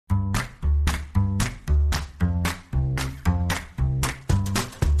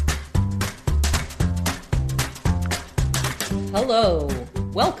Hello,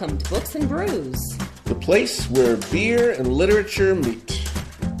 welcome to Books and Brews, the place where beer and literature meet.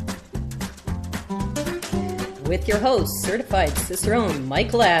 With your host, certified cicerone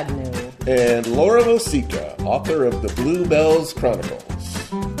Michael Agnew. And Laura Mosica, author of the Bluebells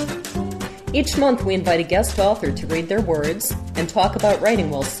Chronicles. Each month we invite a guest author to read their words and talk about writing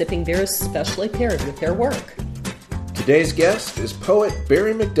while sipping beers specially paired with their work. Today's guest is poet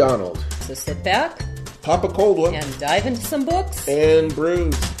Barry MacDonald. So sit back, pop a cold one, and dive into some books and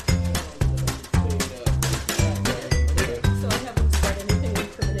brews. So I haven't said anything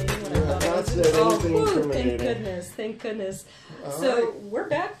incriminating when I thought I was Thank goodness. So we're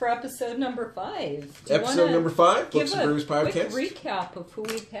back for episode number 5. Episode number 5, Books and Brews podcast. Quick recap of who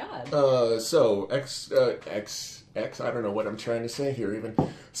we've had. I don't know what I'm trying to say here even.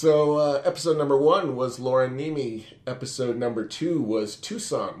 So, episode number 1 was Lauren Nemi. Episode number 2 was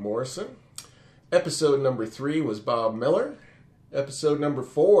Toussaint Morrison. Episode number 3 was Bob Miller. Episode number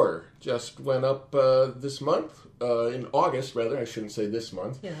 4 just went up this month, in August rather, I shouldn't say this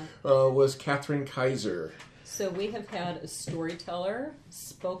month, was Catherine Kaiser. So we have had a storyteller,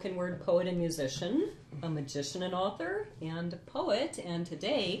 spoken word poet and musician, a magician and author, and a poet. And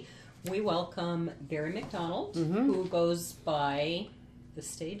today we welcome Barry MacDonald, who goes by the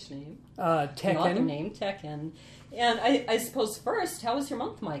stage name, Tekkan. author name, Tekkan. And I suppose first, how was your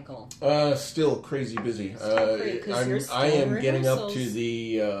month, Michael? Still crazy busy. I am getting up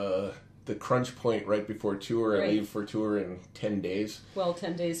to the crunch point right before tour. Right. I leave for tour in 10 days. Well,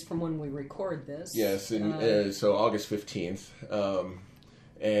 10 days from when we record this. Yes, and so August 15th.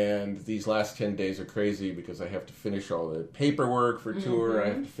 And these last 10 days are crazy because I have to finish all the paperwork for tour. I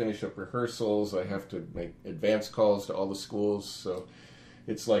have to finish up rehearsals. I have to make advance calls to all the schools. So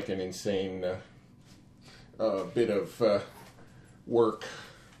it's like an insane bit of work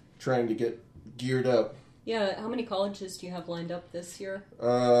trying to get geared up. Yeah, how many colleges do you have lined up this year?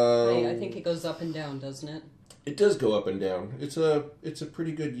 I think it goes up and down, doesn't it? It does go up and down. It's a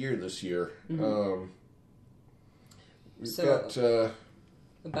pretty good year this year. We've got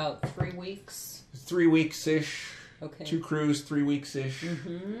about 3 weeks. 3 weeks-ish. Okay. 2 crews, 3 weeks-ish.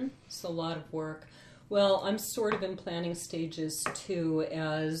 It's a lot of work. Well, I'm sort of in planning stages too,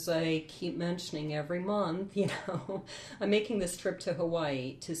 as I keep mentioning every month, I'm making this trip to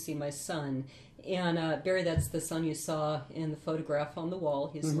Hawaii to see my son. And Barry, that's the son you saw in the photograph on the wall.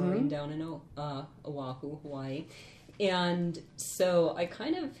 He's lying down in Oahu, Hawaii. And so I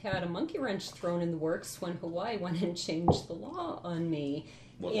kind of had a monkey wrench thrown in the works when Hawaii went and changed the law on me.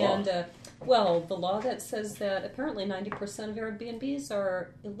 What law? The law that says that apparently 90% of Airbnbs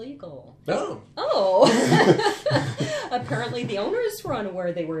are illegal. Oh. Apparently the owners were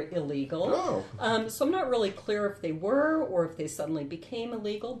unaware they were illegal. Oh. So I'm not really clear if they were or if they suddenly became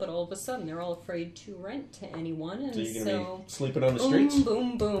illegal, but all of a sudden they're all afraid to rent to anyone. And so you're going to be sleeping on the streets?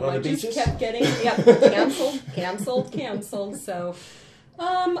 Boom, boom. On I the just beaches? kept getting canceled. So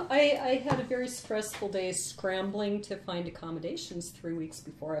I had a very stressful day scrambling to find accommodations 3 weeks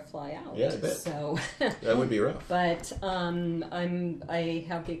before I fly out. Yeah, I bet. So that would be rough. But I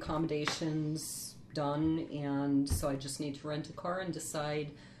have the accommodations done, and so I just need to rent a car and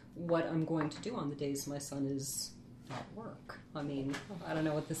decide what I'm going to do on the days my son is at work. I mean, I don't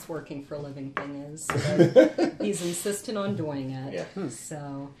know what this working for a living thing is, but he's insistent on doing it. Yeah.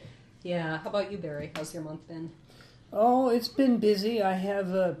 So, yeah. How about you, Barry? How's your month been? Oh, it's been busy. I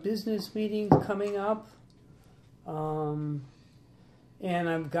have business meetings coming up. And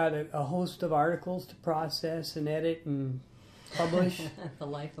I've got a host of articles to process and edit and publish. The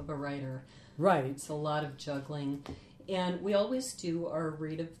life of a writer. Right. It's a lot of juggling. And we always do our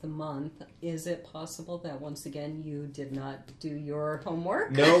read of the month. Is it possible that once again you did not do your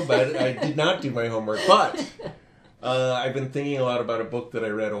homework? No, but I did not do my homework. But I've been thinking a lot about a book that I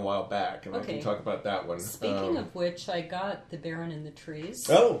read a while back, and I can talk about that one. Speaking of which, I got The Baron in the Trees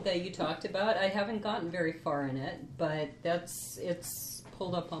that you talked about. I haven't gotten very far in it, but it's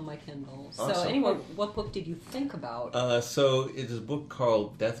pulled up on my Kindle. Awesome. So anyway, what book did you think about? So it is a book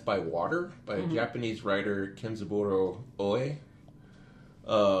called Death by Water by a Japanese writer, Kenzaburo Oe.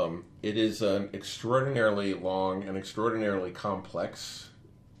 It is an extraordinarily long and extraordinarily complex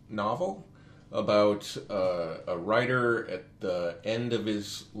novel about a writer at the end of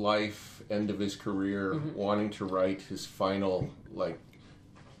his life, end of his career, wanting to write his final,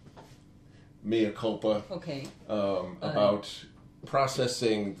 mea culpa. Okay. About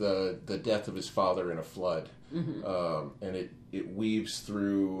processing the death of his father in a flood. And it weaves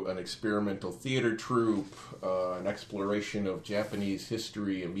through an experimental theater troupe, an exploration of Japanese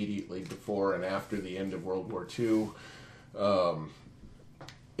history immediately before and after the end of World War II.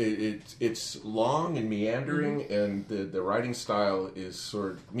 it's long and meandering, and the writing style is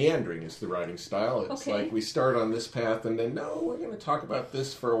sort of meandering. Is the writing style? It's like we start on this path, and then no, we're going to talk about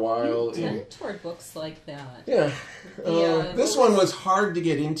this for a while. You tend toward books like that. Yeah, this one was hard to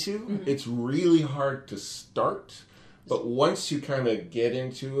get into. It's really hard to start, but once you kind of get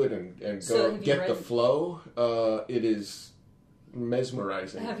into it and get the flow, it is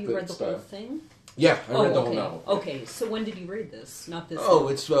mesmerizing. Have you read the whole thing? Yeah, I read the whole novel. Okay, so when did you read this? Not this month.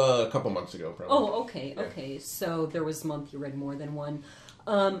 It's a couple months ago, probably. Oh, okay. So there was a month you read more than one.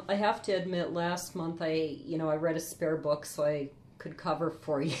 I have to admit, last month I read a spare book so I could cover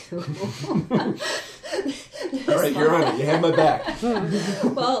for you. All right, you're on it. You have my back.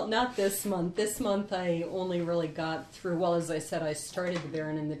 Well, not this month. This month I only really got through, well, as I said, I started The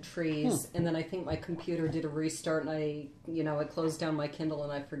Baron in the Trees, and then I think my computer did a restart, and I closed down my Kindle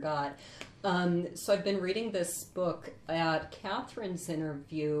and I forgot. So I've been reading this book. At Catherine's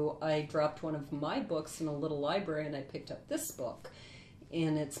interview, I dropped one of my books in a little library, and I picked up this book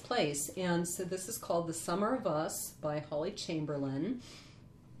in its place. And so this is called The Summer of Us by Holly Chamberlain.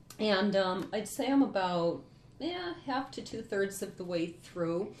 And I'd say I'm about half to 2/3 of the way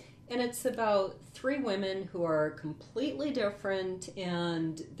through. And it's about 3 women who are completely different,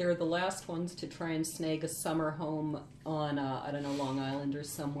 and they're the last ones to try and snag a summer home on, Long Island or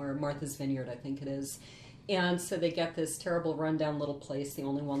somewhere, Martha's Vineyard, I think it is. And so they get this terrible rundown little place, the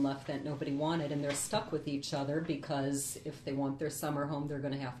only one left that nobody wanted, and they're stuck with each other because if they want their summer home, they're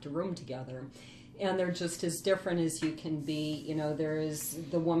going to have to room together. And they're just as different as you can be. There is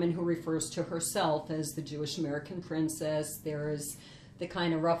the woman who refers to herself as the Jewish American princess. There is the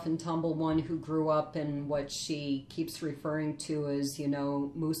kind of rough and tumble one who grew up in what she keeps referring to as,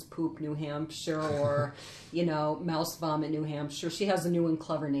 Moose Poop, New Hampshire, or, Mouse Vomit, New Hampshire. She has a new and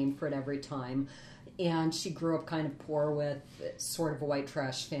clever name for it every time. And she grew up kind of poor with sort of a white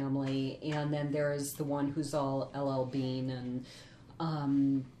trash family. And then there's the one who's all LL Bean.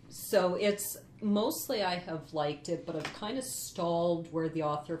 And so it's mostly I have liked it, but I've kind of stalled where the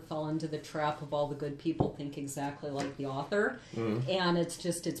author fell into the trap of all the good people think exactly like the author. And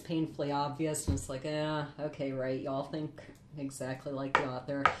it's painfully obvious. And it's like, okay, right, y'all think exactly like the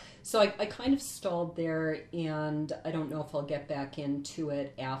author. So I kind of stalled there, and I don't know if I'll get back into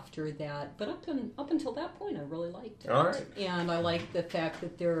it after that. But up until that point, I really liked it. All right. And I like the fact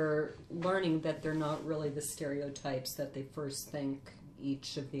that they're learning that they're not really the stereotypes that they first think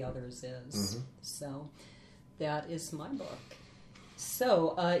each of the others is. So that is my book.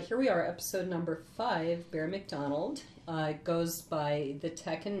 So here we are, episode number 5, Barry MacDonald. Goes by the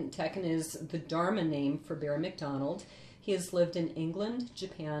Tekkan. Tekkan is the Dharma name for Barry MacDonald. He has lived in England,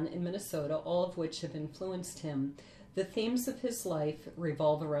 Japan, and Minnesota, all of which have influenced him. The themes of his life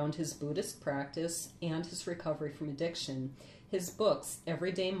revolve around his Buddhist practice and his recovery from addiction. His books,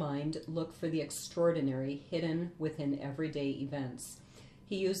 Everyday Mind, look for the extraordinary hidden within everyday events.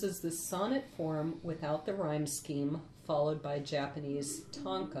 He uses the sonnet form without the rhyme scheme, followed by Japanese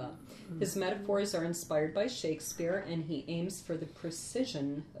tanka. His metaphors are inspired by Shakespeare, and he aims for the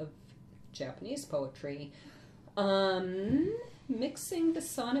precision of Japanese poetry. Mixing the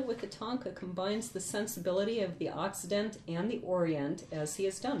sonnet with the tanka combines the sensibility of the Occident and the Orient, as he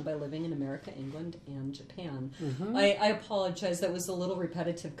has done by living in America, England, and Japan. I apologize, that was a little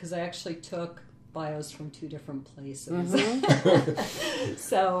repetitive because I actually took bios from 2 different places.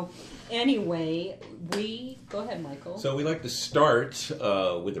 So, anyway, go ahead, Michael. So we like to start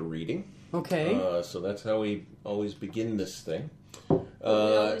with a reading. Okay. So that's how we always begin this thing.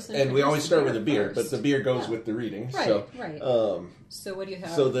 And we always start with a beer, but the beer goes with the reading. Right, right. So what do you have?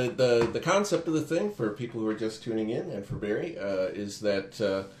 So the concept of the thing, for people who are just tuning in, and for Barry, is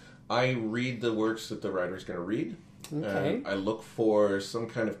that I read the works that the writer's going to read. Okay. I look for some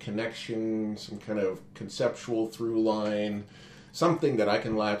kind of connection, some kind of conceptual through line, something that I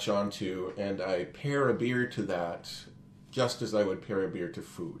can latch onto, and I pair a beer to that just as I would pair a beer to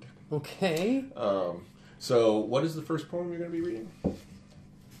food. Okay. So what is the first poem you're going to be reading?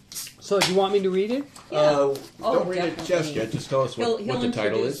 So do you want me to read it? Yeah. Don't read it just yet. Just tell us what the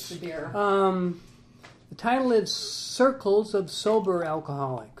title is. The beer. The title is Circles of Sober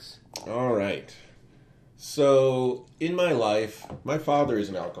Alcoholics. All right. So, in my life, my father is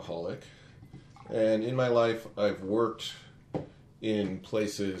an alcoholic, and in my life, I've worked in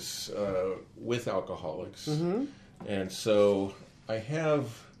places with alcoholics, and so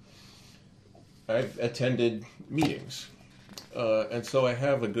I've attended meetings, and so I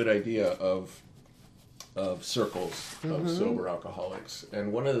have a good idea of circles of sober alcoholics,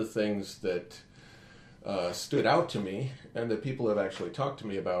 and one of the things that stood out to me, and that people have actually talked to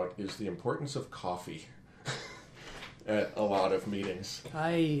me about, is the importance of coffee. at a lot of meetings.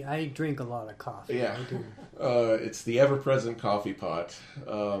 I drink a lot of coffee. Yeah. I do. It's the ever-present coffee pot.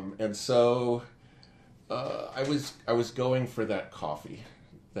 And so I was going for that coffee,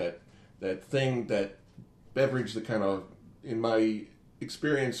 that thing, that beverage that kind of, in my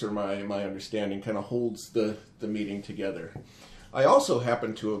experience or my understanding, kind of holds the meeting together. I also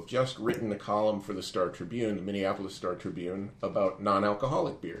happen to have just written a column for the Star Tribune, the Minneapolis Star Tribune, about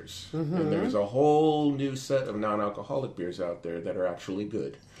non-alcoholic beers. Mm-hmm. And there's a whole new set of non-alcoholic beers out there that are actually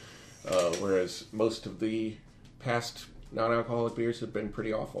good. Whereas most of the past non-alcoholic beers have been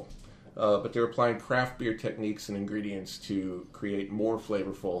pretty awful. But they're applying craft beer techniques and ingredients to create more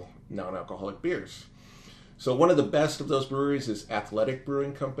flavorful non-alcoholic beers. So one of the best of those breweries is Athletic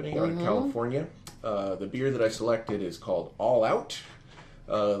Brewing Company out in California. The beer that I selected is called All Out.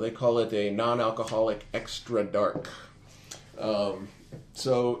 They call it a non-alcoholic extra dark.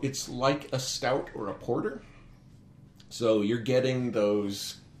 So it's like a stout or a porter. So you're getting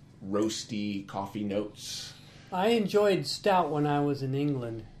those roasty coffee notes. I enjoyed stout when I was in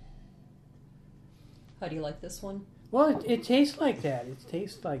England. How do you like this one? Well, it tastes like that. It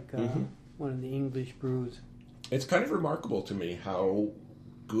tastes like one of the English brews. It's kind of remarkable to me how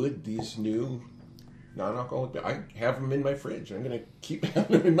good these new non-alcoholic. I have them in my fridge. I'm going to keep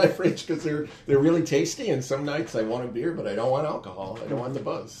having them in my fridge because they're really tasty. And some nights I want a beer, but I don't want alcohol. I don't want the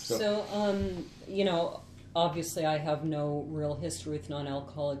buzz. So obviously I have no real history with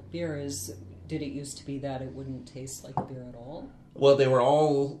non-alcoholic beers. Did it used to be that it wouldn't taste like beer at all? Well, they were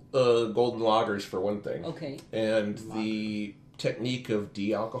all golden lagers for one thing. Okay. And the technique of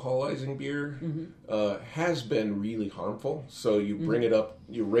de-alcoholizing beer has been really harmful. So you bring it up,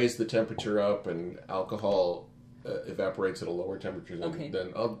 you raise the temperature up, and alcohol evaporates at a lower temperature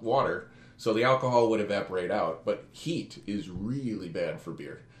than water. So the alcohol would evaporate out, but heat is really bad for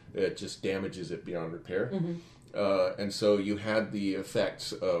beer. It just damages it beyond repair. And so you had the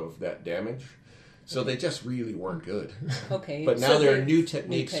effects of that damage. So they just really weren't good. Okay. But now so there are new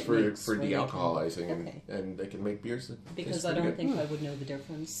techniques for where de-alcoholizing, and they can make beers that because taste I don't good. think I would know the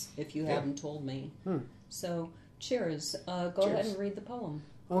difference if you hadn't told me. So, cheers. Go Cheers. ahead and read the poem.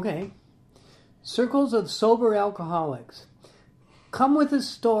 Okay. Circles of sober alcoholics. Come with a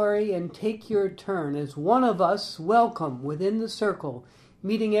story and take your turn as one of us welcome within the circle,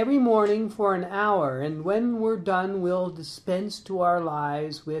 meeting every morning for an hour, and when we're done we'll dispense to our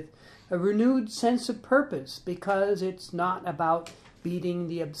lives with a renewed sense of purpose, because it's not about beating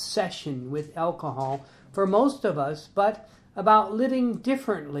the obsession with alcohol for most of us, but about living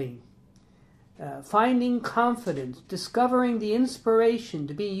differently, finding confidence, discovering the inspiration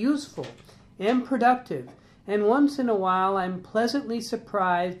to be useful and productive. And once in a while I'm pleasantly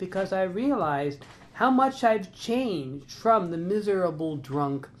surprised because I realized how much I've changed from the miserable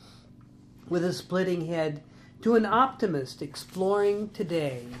drunk with a splitting head to an optimist exploring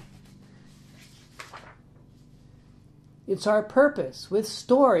today. It's our purpose with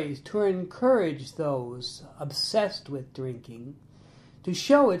stories to encourage those obsessed with drinking, to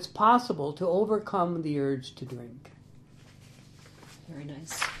show it's possible to overcome the urge to drink. Very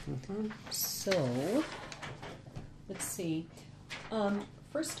nice. So, let's see.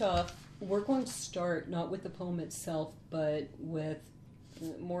 First off, we're going to start not with the poem itself, but with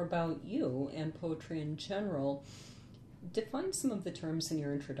more about you and poetry in general. Define some of the terms in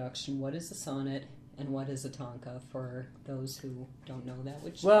your introduction. What is a sonnet? And what is a tanka for those who don't know that?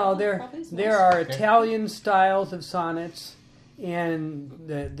 Which well, probably there are Italian styles of sonnets and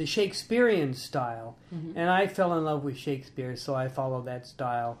the Shakespearean style. And I fell in love with Shakespeare, so I follow that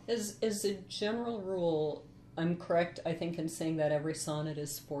style. As a general rule, I'm correct, I think, in saying that every sonnet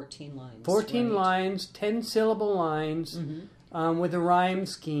is 14 lines. 14 right? lines, 10-syllable lines, with a rhyme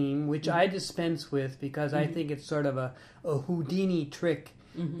scheme, which I dispense with because I think it's sort of a Houdini trick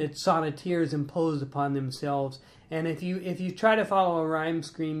that sonneteers impose upon themselves. And if you try to follow a rhyme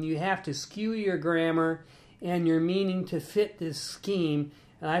scheme, you have to skew your grammar and your meaning to fit this scheme.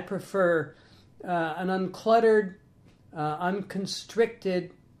 And I prefer an uncluttered,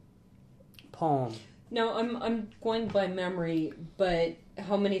 unconstricted poem. Now, I'm going by memory, but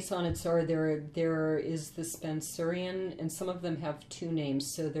how many sonnets are there? There is the Spenserian, and some of them have two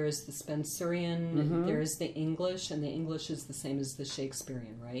names. So there's the Spenserian, there's the English, and the English is the same as the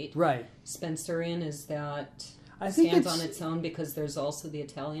Shakespearean, right? Right. Spenserian, is that I think stands on its own because there's also the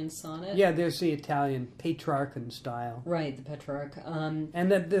Italian sonnet? Yeah, there's the Italian Petrarchan style. Right, the Petrarch. And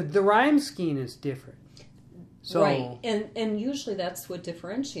the rhyme scheme is different. So, right, and usually that's what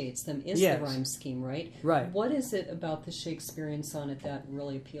differentiates them is the rhyme scheme, right? Right. What is it about the Shakespearean sonnet that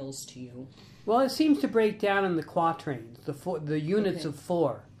really appeals to you? Well, it seems to break down in the quatrains, the units of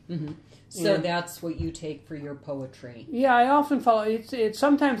four. Mm-hmm. So And that's what you take for your poetry. yeah, I often follow. It's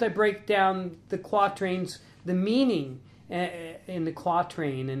sometimes I break down the quatrains, the meaning in the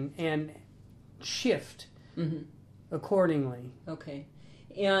quatrain, and shift accordingly. Okay.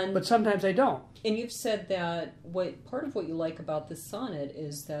 And But sometimes I don't. and you've said that part of what you like about the sonnet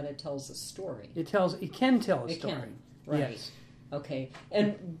is that it tells a story. It can tell a It story. can, right? Yes. Okay.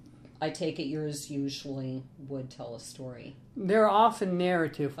 And I take it yours usually would tell a story. There are often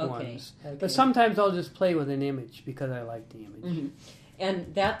narrative Okay, ones, okay. but sometimes I'll just play with an image because I like the image. Mm-hmm.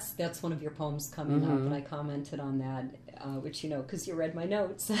 And that's one of your poems coming up, and I commented on that, which because you read my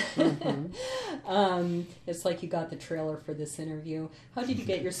notes. It's like you got the trailer for this interview. How did you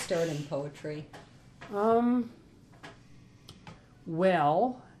get your start in poetry?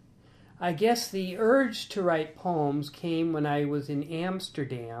 Well, I guess the urge to write poems came when I was in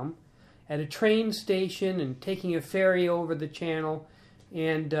Amsterdam at a train station and taking a ferry over the channel,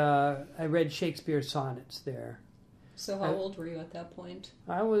 and I read Shakespeare's sonnets there. So how old were you at that point?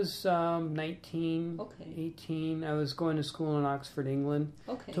 I was 19, Okay. 18. I was going to school in Oxford, England.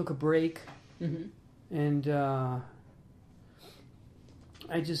 Okay. Took a break, and I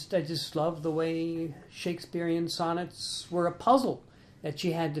just loved the way Shakespearean sonnets were a puzzle that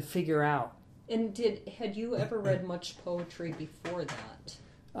you had to figure out. And had you ever read much poetry before that?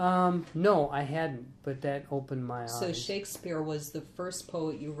 No, I hadn't, but that opened my eyes. So Shakespeare was the first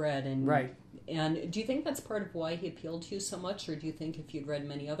poet you read, and Right. And do you think that's part of why he appealed to you so much, or do you think if you'd read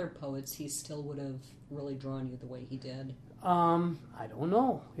many other poets, he still would have really drawn you the way he did? I don't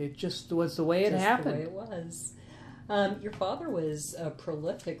know. It just was the way it happened. The way it was. Your father was a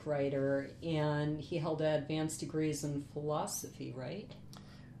prolific writer, and he held advanced degrees in philosophy, right?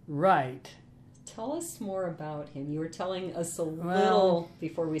 Right. Tell us more about him. You were telling us a little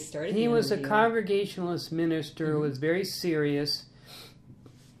before we started. He was a interview. Congregationalist minister who was very serious.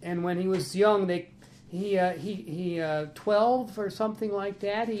 And when he was young, he 12 or something like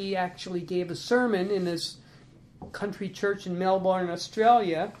that, he actually gave a sermon in this country church in Melbourne,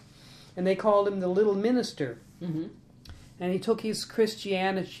 Australia, and they called him the Little Minister. And he took his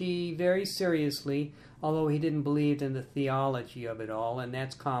Christianity very seriously, although he didn't believe in the theology of it all, and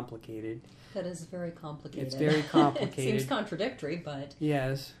that's complicated. That is very complicated. It's very complicated. It seems contradictory, but...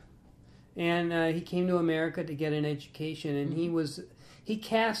 Yes. And he came to America to get an education, and he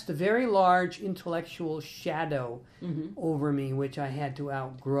cast a very large intellectual shadow over me, which I had to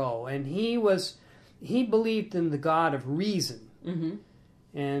outgrow. And he believed in the God of reason.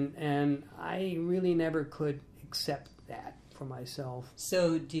 And I really never could accept that for myself.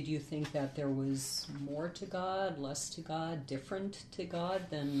 So did you think that there was more to God, less to God, different to God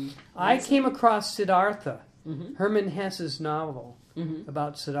than... I came across Siddhartha, Hermann Hesse's novel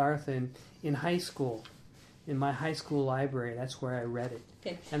about Siddhartha in high school, in my high school library. That's where I read it.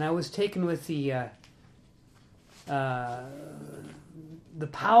 Okay. And I was taken with the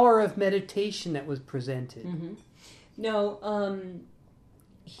power of meditation that was presented. Now,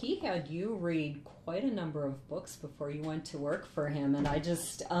 he had you read quite a number of books before you went to work for him, and I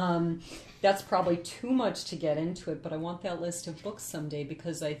just, that's probably too much to get into it, but I want that list of books someday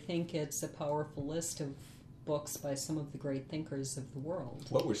because I think it's a powerful list of books by some of the great thinkers of the world.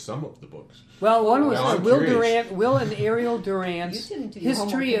 What were some of the books? Well, one was I'm Will curious. Will and Ariel Durant's You didn't do your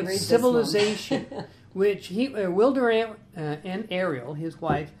homework History and of read this Civilization, which Will Durant and Ariel, his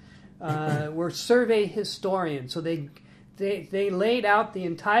wife, were survey historians. So they laid out the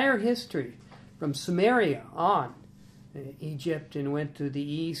entire history from Sumeria on Egypt and went to the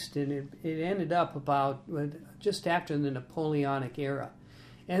east, and it ended up about just after the Napoleonic era.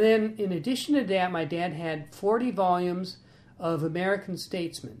 And then, in addition to that, my dad had 40 volumes of American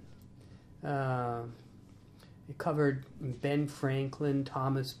statesmen. It covered Ben Franklin,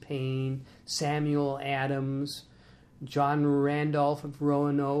 Thomas Paine, Samuel Adams, John Randolph of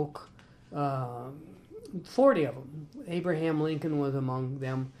Roanoke, 40 of them. Abraham Lincoln was among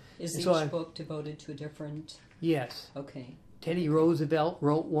them. Is And each so book devoted to a different... Yes. Okay. Teddy Roosevelt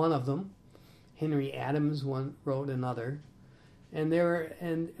wrote one of them. Henry Adams wrote another. And there were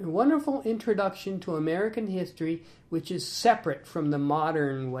a wonderful introduction to American history, which is separate from the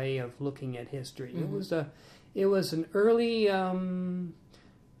modern way of looking at history. It was an early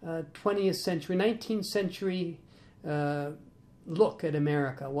 20th century, 19th century look at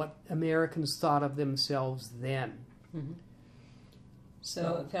America, what Americans thought of themselves then.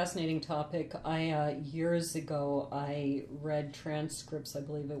 So, fascinating topic. Years ago, I read transcripts, I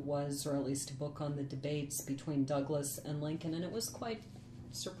believe it was, or at least a book on the debates between Douglas and Lincoln, and it was quite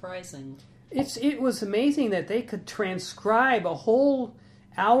surprising. It was amazing that they could transcribe a whole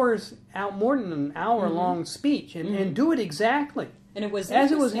more than an hour-long speech and do it exactly. And it was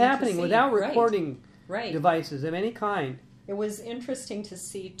as it was interesting to happening see, without right, recording right. devices of any kind. It was interesting to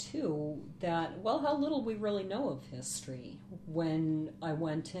see, too, that, well, how little we really know of history when I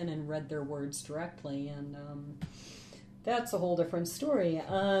went in and read their words directly, and that's a whole different story.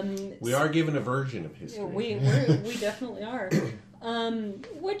 We are given a version of history. We definitely are.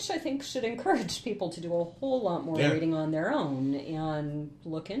 Which I think should encourage people to do a whole lot more reading on their own and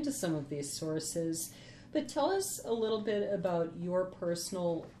look into some of these sources. But tell us a little bit about your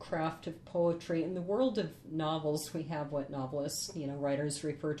personal craft of poetry. In the world of novels, we have what novelists, writers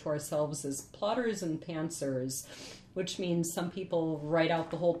refer to ourselves as plotters and pantsers, which means some people write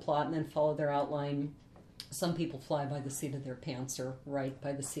out the whole plot and then follow their outline. Some people fly by the seat of their pants or write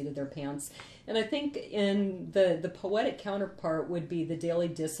by the seat of their pants. And I think in the poetic counterpart would be the daily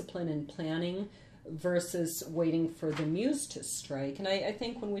discipline and planning versus waiting for the muse to strike. And I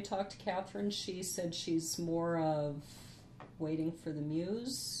think when we talked to Catherine, she said she's more of waiting for the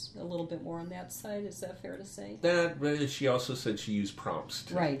muse, a little bit more on that side. Is that fair to say? That, she also said she used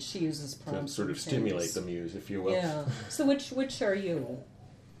prompts. Right, she uses prompts. To sort of stimulate the muse, if you will. Yeah. So which are you?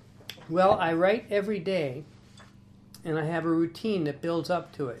 Well, I write every day, and I have a routine that builds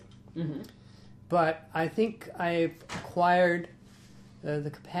up to it. Mm-hmm. But I think I've acquired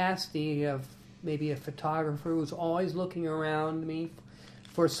the capacity of maybe a photographer who's always looking around me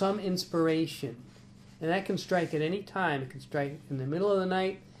for some inspiration. And that can strike at any time. It can strike in the middle of the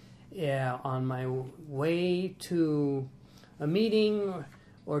night, on my way to a meeting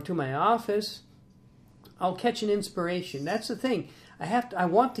or to my office. I'll catch an inspiration. That's the thing. I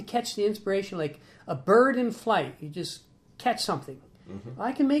want to catch the inspiration like a bird in flight. You just catch something. Mm-hmm.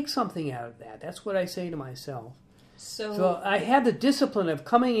 I can make something out of that. That's what I say to myself. So I have the discipline of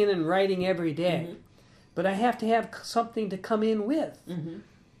coming in and writing every day, mm-hmm. but I have to have something to come in with. Mm-hmm.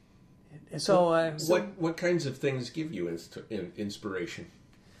 So, what kinds of things give you inspiration?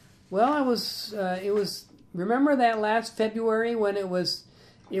 Well, it was. Remember that last February when it was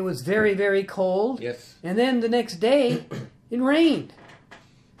very, very cold? Yes. And then the next day, it rained.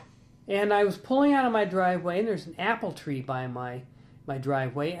 And I was pulling out of my driveway, and there's an apple tree by my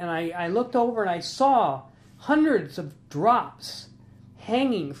driveway, and I looked over and I saw hundreds of drops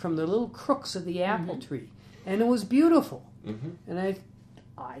hanging from the little crooks of the apple mm-hmm. tree. And it was beautiful. Mm-hmm. And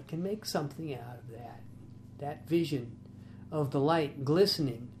I can make something out of that vision of the light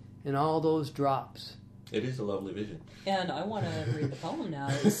glistening in all those drops. It is a lovely vision. And I want to read the poem now.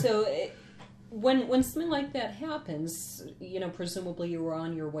 So when something like that happens, presumably you were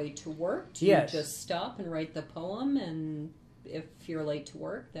on your way to work. Do yes. you just stop and write the poem, and if you're late to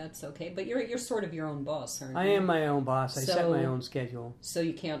work, that's okay. But you're sort of your own boss, aren't you? I am my own boss. I set my own schedule. So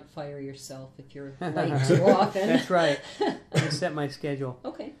you can't fire yourself if you're late too often. That's right. I set my schedule.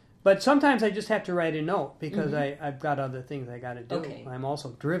 Okay. But sometimes I just have to write a note because mm-hmm. I've got other things I got to do. Okay. I'm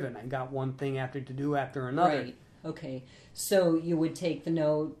also driven. I got one thing to do after another. Right. Okay. So you would take the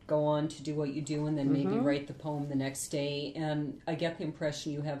note, go on to do what you do, and then mm-hmm. maybe write the poem the next day. And I get the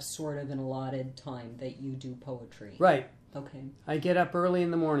impression you have sort of an allotted time that you do poetry. Right. Okay. I get up early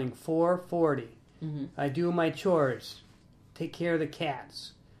in the morning, 4:40. Mm-hmm. I do my chores, take care of the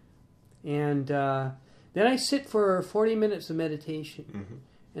cats. And then I sit for 40 minutes of meditation. Mm-hmm.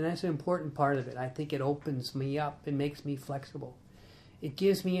 And that's an important part of it. I think it opens me up and makes me flexible. It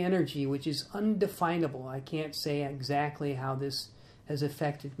gives me energy, which is undefinable. I can't say exactly how this has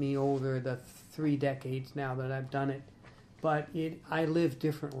affected me over the 3 decades now that I've done it. But I live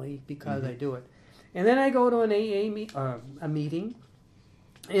differently because mm-hmm. I do it. And then I go to an AA meeting,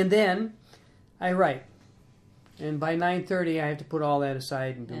 and then I write. And by 9:30, I have to put all that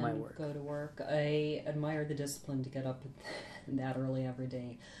aside and do my work. Go to work. I admire the discipline to get up that early every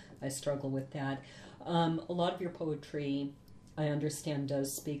day. I struggle with that. A lot of your poetry, I understand,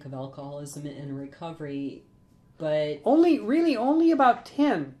 does speak of alcoholism and recovery, but only about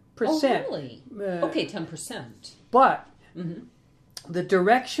 10%. Oh, really? Okay, 10%. But mm-hmm. the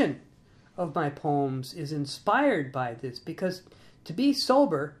direction of my poems is inspired by this, because to be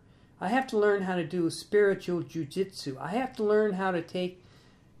sober, I have to learn how to do spiritual jujitsu. I have to learn how to take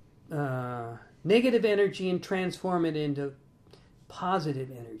negative energy and transform it into positive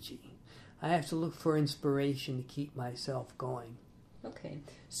energy. I have to look for inspiration to keep myself going. Okay,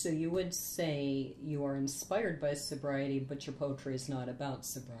 so you would say you are inspired by sobriety, but your poetry is not about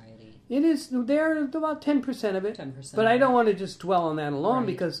sobriety. It is. There about 10% of it. 10%. But I don't want to just dwell on that alone, right.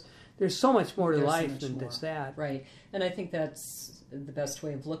 because there's so much more to There's life so much than more. just that. Right, and I think that's the best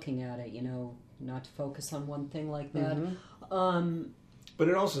way of looking at it, not to focus on one thing like that. Mm-hmm. But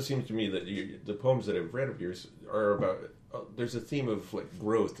it also seems to me that the poems that I've read of yours are there's a theme of like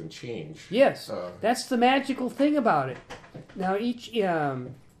growth and change. Yes, that's the magical thing about it. Now, each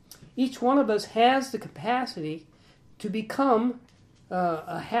one of us has the capacity to become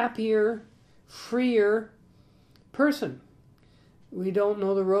a happier, freer person. We don't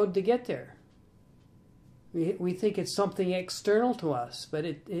know the road to get there. We think it's something external to us, but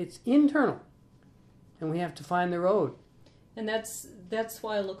it's internal, and we have to find the road. And that's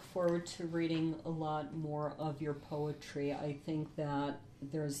why I look forward to reading a lot more of your poetry. I think that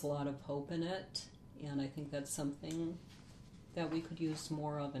there's a lot of hope in it, and I think that's something that we could use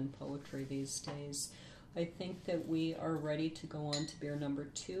more of in poetry these days. I think that we are ready to go on to beer number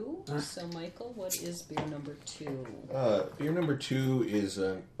 2. So, Michael, what is beer number 2? Beer number 2 is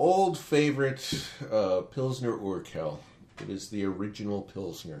an old favorite, Pilsner Urquell. It is the original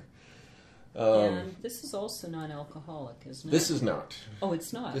Pilsner. And this is also non-alcoholic, isn't it? This is not. Oh,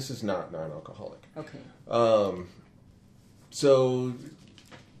 it's not? This is not non-alcoholic. Okay. So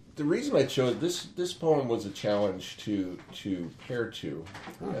the reason I chose this poem was a challenge to pair to,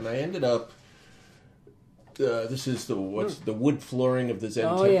 and I ended up. This is the wood flooring of the Zen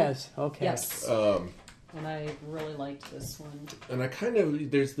temple. Yes, okay. Yes. And I really liked this one. And I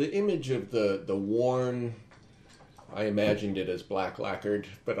there's the image of the worn. I imagined it as black lacquered,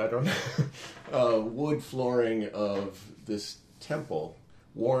 but I don't know. Wood flooring of this temple,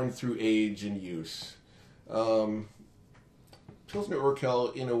 worn through age and use. Pilsner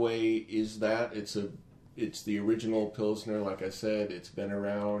Urquell, in a way, is that. It's the original Pilsner, like I said. It's been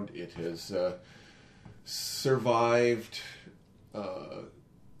around. It has survived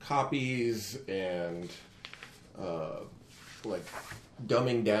copies and like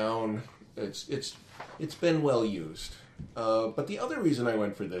dumbing down. It's been well used. But the other reason I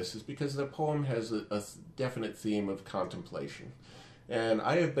went for this is because the poem has a definite theme of contemplation. And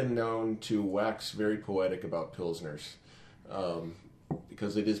I have been known to wax very poetic about Pilsners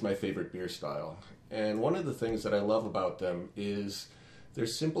because it is my favorite beer style. And one of the things that I love about them is they're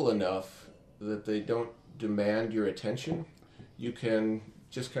simple enough that they don't demand your attention. You can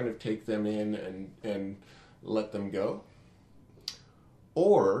just kind of take them in and let them go.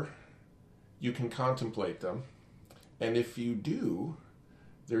 Or you can contemplate them, and if you do,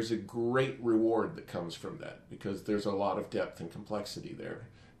 there's a great reward that comes from that, because there's a lot of depth and complexity there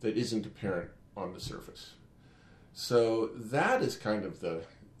that isn't apparent on the surface. So that is kind of the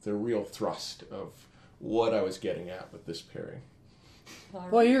real thrust of what I was getting at with this pairing.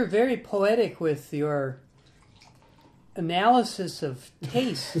 Well, you're very poetic with your analysis of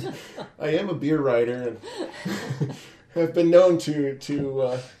taste. I am a beer writer, and I've been known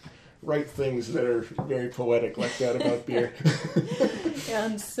to write things that are very poetic like that about beer.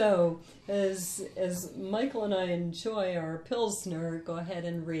 And so, as Michael and I enjoy our Pilsner, go ahead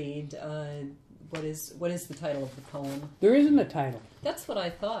and read. What is the title of the poem? There isn't a title. That's what I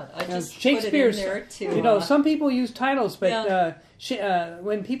thought. I just Shakespeare's, put it in there to... some people use titles, but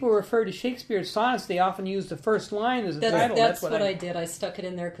when people refer to Shakespeare's sonnets, they often use the first line as a title. That's what I did. I stuck it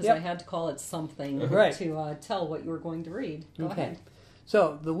in there because I had to call it something to tell what you were going to read. Go ahead.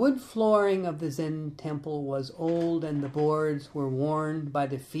 So, the wood flooring of the Zen temple was old, and the boards were worn by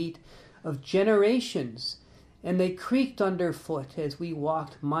the feet of generations, and they creaked underfoot as we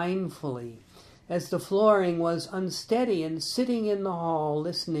walked mindfully, as the flooring was unsteady, and sitting in the hall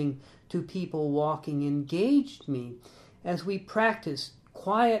listening to people walking engaged me as we practiced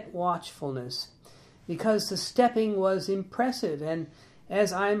quiet watchfulness, because the stepping was impressive, and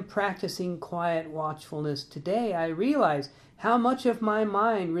as I'm practicing quiet watchfulness today, I realize how much of my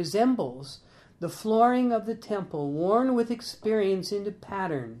mind resembles the flooring of the temple, worn with experience into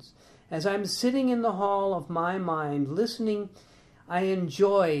patterns. As I'm sitting in the hall of my mind, listening, I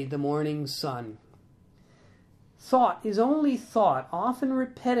enjoy the morning sun. Thought is only thought, often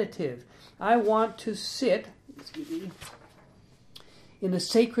repetitive. I want to sit in a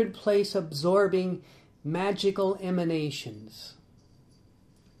sacred place, absorbing magical emanations.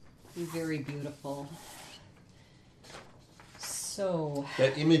 Very beautiful. So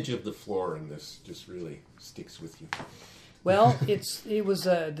that image of the floor in this just really sticks with you. Well,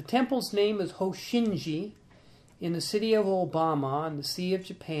 the temple's name is Hoshinji, in the city of Obama on the Sea of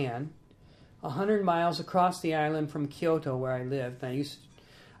Japan, 100 miles across the island from Kyoto, where I lived.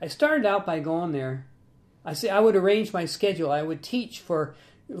 I started out by going there. I would arrange my schedule. I would teach for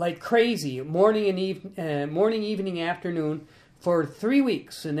like crazy, morning, evening, afternoon, for 3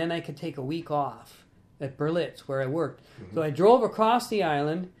 weeks, and then I could take a week off at Berlitz, where I worked. Mm-hmm. So I drove across the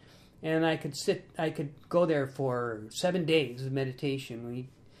island, and I could go there for 7 days of meditation.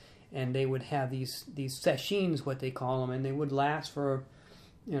 And they would have these sessions, what they call them, and they would last for,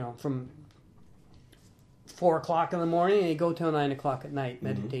 from 4 o'clock in the morning and they go till 9 o'clock at night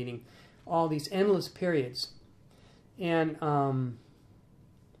meditating. All these endless periods. And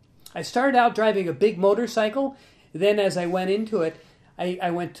I started out driving a big motorcycle. Then as I went into it,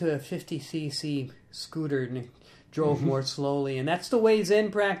 I went to a 50cc scooter and drove more slowly. And that's the way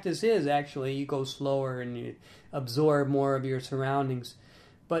Zen practice is, actually. You go slower and you absorb more of your surroundings.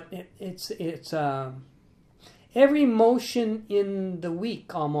 But it's every motion in the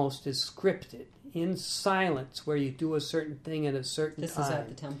week almost is scripted in silence, where you do a certain thing at a certain time. This is at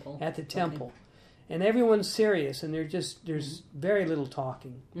the temple. At the temple. Okay. And everyone's serious, and there's very little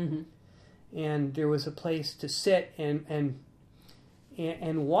talking. And there was a place to sit and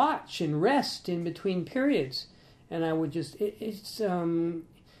watch and rest in between periods. And I would just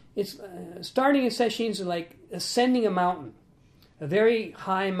starting a session is like ascending a mountain, a very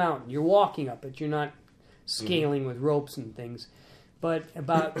high mountain. You're walking up it. You're not scaling with ropes and things. But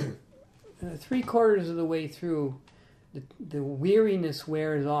about 3/4 of the way through, the weariness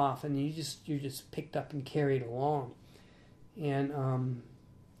wears off, and you're just picked up and carried along. And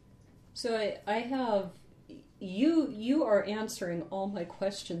so I have you are answering all my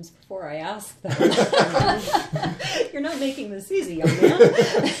questions before I ask them. You're not making this easy, young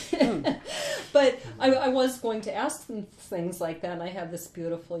man. But I was going to ask them things like that, and I have this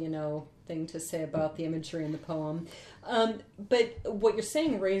beautiful, thing to say about the imagery in the poem. But what you're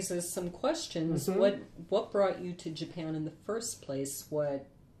saying raises some questions. What brought you to Japan in the first place? What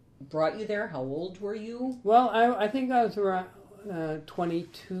brought you there? How old were you? Well, I think I was around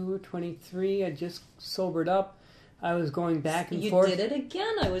 22, 23. I just sobered up. I was going back and forth. You did it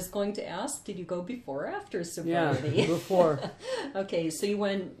again. I was going to ask, did you go before or after sobriety? Yeah, before. Okay, so you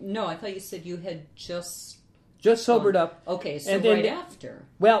went, no, I thought you said you had just sobered up. Okay, so and right after.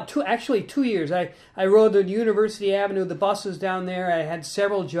 Well, 2 years. I rode the University Avenue, the buses down there. I had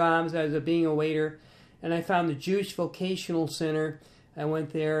several jobs. I was being a waiter. And I found the Jewish Vocational Center. I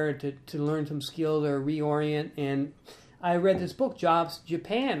went there to learn some skills or reorient. And I read this book, Jobs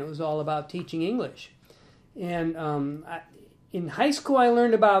Japan. It was all about teaching English. And in high school, I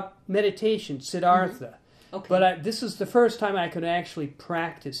learned about meditation, Siddhartha. Okay. But this is the first time I could actually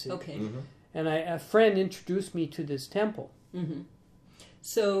practice it. Okay. And a friend introduced me to this temple.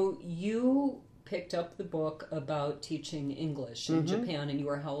 So you picked up the book about teaching English in Japan, and you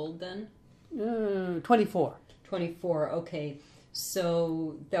were how old then? 24. 24, okay.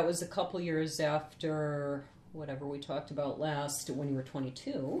 So that was a couple years after whatever we talked about last, when you were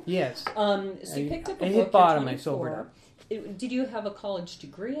 22. Yes. So you picked up a book. I hit bottom, I sobered up. Did you have a college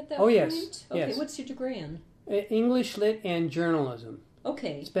degree at that point? Oh, yes. Okay, yes. What's your degree in? English Lit and Journalism.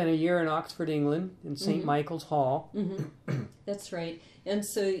 Okay. Spent a year in Oxford, England, in St. Michael's Hall. That's right. And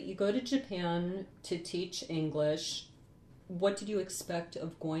so you go to Japan to teach English. What did you expect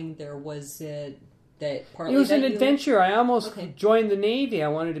of going there? Was it that partly It was that an adventure. I almost joined the Navy. I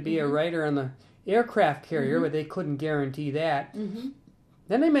wanted to be a writer on the aircraft carrier, but they couldn't guarantee that.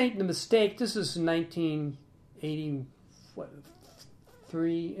 Then I made the mistake. This is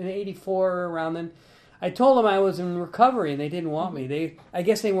 1983, 84, around then. I told them I was in recovery, and they didn't want me. I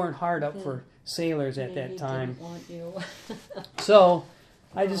guess they weren't hard up for sailors at that time. Didn't want you. So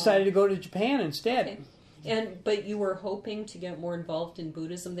I decided to go to Japan instead. Okay. But you were hoping to get more involved in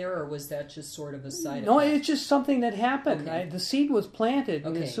Buddhism there, or was that just sort of a side No, effect? it's just something that happened. Okay. The seed was planted,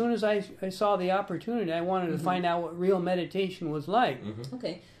 and Okay. as soon as I saw the opportunity, I wanted to find out what real meditation was like.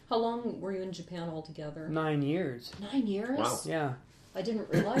 Okay. How long were you in Japan altogether? 9 years. 9 years? Wow. Yeah. I didn't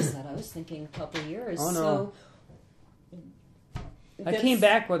realize that. I was thinking a couple of years. Oh, no. So I came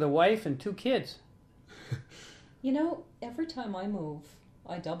back with a wife and 2 kids. Every time I move,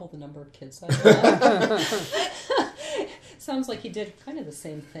 I double the number of kids I have. Sounds like you did kind of the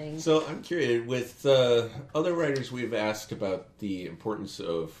same thing. So I'm curious, with other writers we've asked about the importance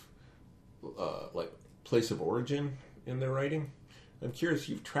of place of origin in their writing. I'm curious,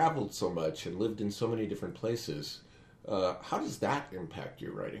 you've traveled so much and lived in so many different places. How does that impact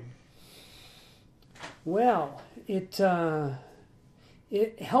your writing? Well, it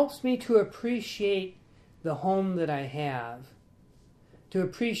helps me to appreciate the home that I have, to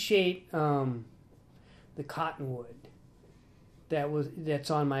appreciate the cottonwood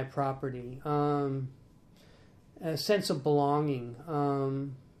that's on my property, a sense of belonging,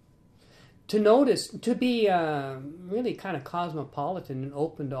 to notice, to be really kind of cosmopolitan and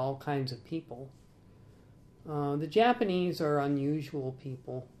open to all kinds of people. The Japanese are unusual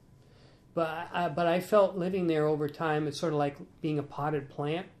people, but I felt living there over time, it's sort of like being a potted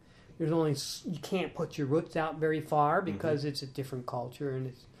plant. You can't put your roots out very far because it's a different culture, and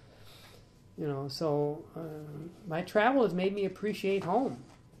it's so my travel has made me appreciate home.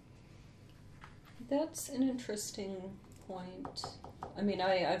 That's an interesting point. I mean,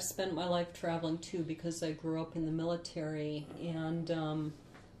 I've spent my life traveling too because I grew up in the military, and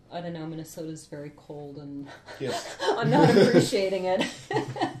I don't know, Minnesota's very cold, and Yes. I'm not appreciating it.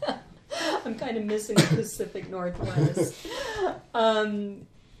 I'm kind of missing the Pacific Northwest. Can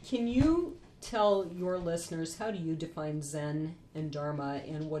you tell your listeners, how do you define Zen and Dharma,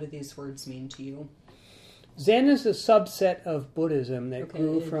 and what do these words mean to you? Zen is a subset of Buddhism that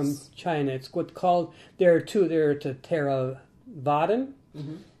grew from China. It's what's called, there are two. There are the Theravadan,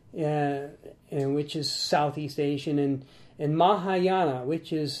 and which is Southeast Asian, and Mahayana,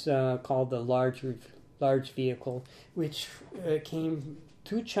 which is called the large vehicle, which came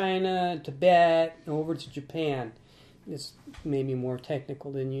through China, Tibet, and over to Japan. It's maybe more technical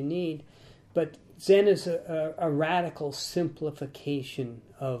than you need, but Zen is a radical simplification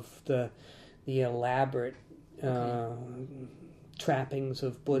of the elaborate trappings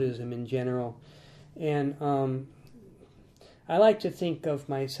of Buddhism in general. And I like to think of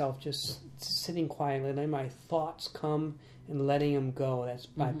myself just sitting quietly, letting my thoughts come and letting them go. That's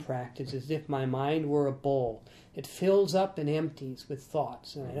my practice, as if my mind were a bowl. It fills up and empties with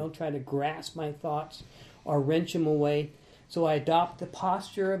thoughts, and I don't try to grasp my thoughts or wrench them away. So I adopt the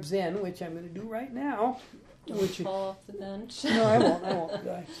posture of Zen, which I'm going to do right now. Don't fall off the bench. No, I won't.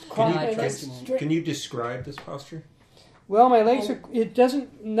 Cross my legs straight. Can you describe this posture? Well, my legs are,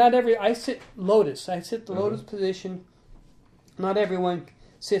 I sit lotus. I sit the lotus position. Not everyone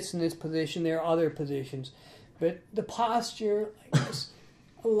sits in this position. There are other positions. But the posture like this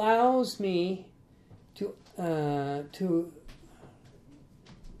allows me to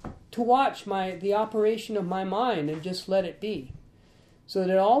watch the operation of my mind and just let it be. So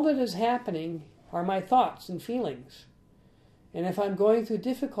that all that is happening are my thoughts and feelings. And if I'm going through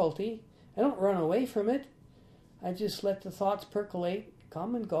difficulty, I don't run away from it. I just let the thoughts percolate,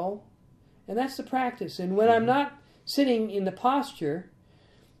 come and go. And that's the practice. And when I'm not sitting in the posture,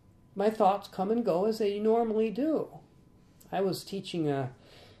 my thoughts come and go as they normally do. I was teaching a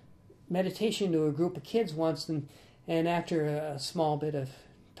meditation to a group of kids once, and after a small bit of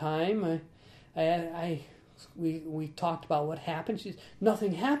time, we talked about what happened. She said,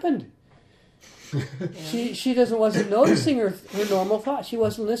 nothing happened. She wasn't noticing her normal thoughts. She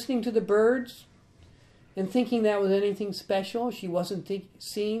wasn't listening to the birds and thinking that was anything special. She wasn't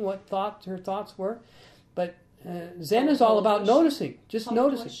seeing what her thoughts were. But Zen is all about noticing, just How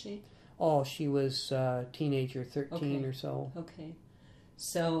noticing. old was she? Oh, she was a teenager, 13 or so. Okay.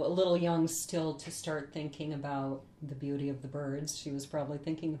 So a little young still to start thinking about the beauty of the birds. She was probably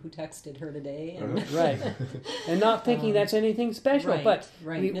thinking who texted her today. And Right. And not thinking that's anything special. Right, but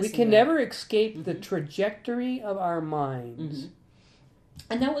right, we can never escape the trajectory of our minds.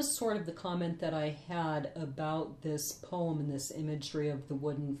 And that was sort of the comment that I had about this poem and this imagery of the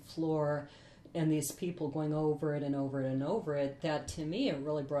wooden floor and these people going over it and over it and over it, that to me it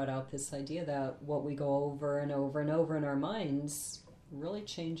really brought out this idea that what we go over and over and over in our minds really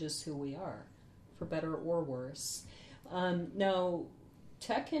changes who we are, for better or worse. Now,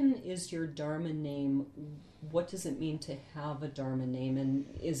 Tekkan is your Dharma name. What does it mean to have a Dharma name? And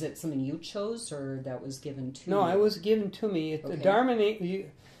is it something you chose or that was given to you? No, it was given to me. The Dharma name,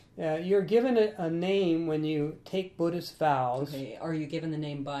 you're given a name when you take Buddhist vows. Okay, are you given the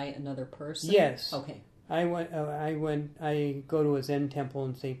name by another person? Yes. Okay. I go to a Zen temple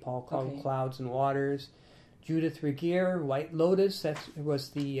in St. Paul called Clouds and Waters. Judith Regier, White Lotus, was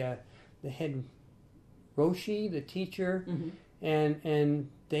the head Roshi, the teacher, and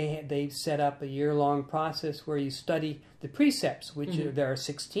they set up a year-long process where you study the precepts, which there are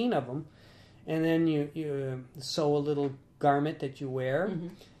 16 of them, and then you sew a little garment that you wear.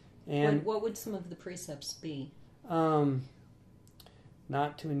 And what would some of the precepts be? Not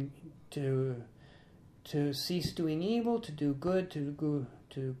to cease doing evil, to do good, to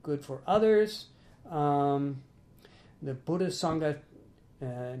do good for others. The Buddha Sangha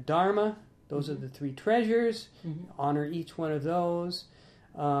Dharma, those are the three treasures. Honor each one of those.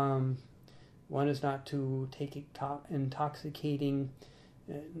 One is not to take intoxicating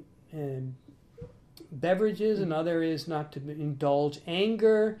beverages. Another is not to indulge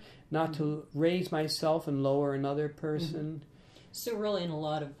anger, not to raise myself and lower another person. So really, in a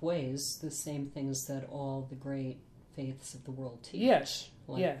lot of ways, the same things that all the great faiths of the world teach. Yes.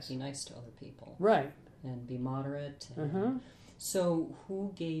 Like be nice to other people. Right. And be moderate. So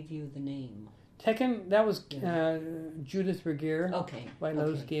who gave you the name? Tekkan, that was Judith Regier. Okay. White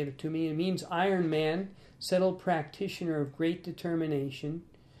Lotus gave it to me. It means Iron Man, settled practitioner of great determination.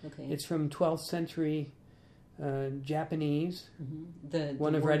 Okay. It's from 12th century Japanese.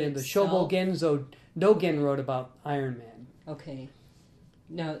 One of read in the itself? Shobogenzo Dogen wrote about Iron Man. Okay.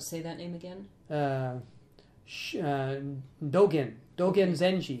 Now, say that name again. Dogen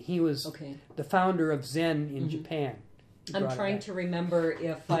Zenji. He was Okay. the founder of Zen in Japan. He I'm brought it trying back. to remember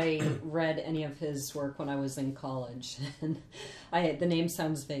if I read any of his work when I was in college. And the name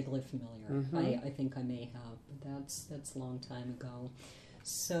sounds vaguely familiar. I think I may have, but that's a long time ago.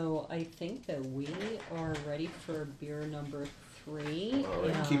 So I think that we are ready for beer number 3. All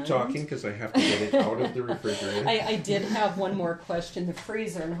right, keep talking because I have to get it out of the refrigerator. I did have one more question in the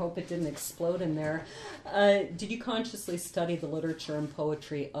freezer and hope it didn't explode in there. Did you consciously study the literature and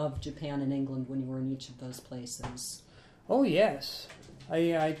poetry of Japan and England when you were in each of those places? Oh, yes.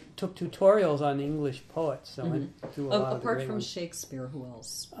 I took tutorials on English poets, so I went through a lot of the Apart great from ones. Shakespeare, who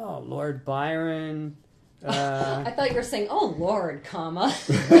else? Oh, Lord Byron. I thought you were saying, oh, Lord, comma.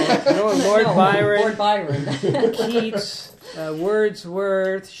 No, Lord No, Byron. Lord Byron. Keats,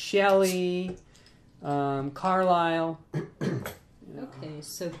 Wordsworth, Shelley, Carlyle. Okay,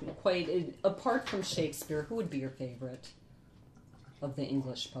 so quite, apart from Shakespeare, who would be your favorite of the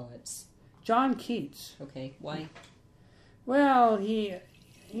English poets? John Keats. Okay, why? Well,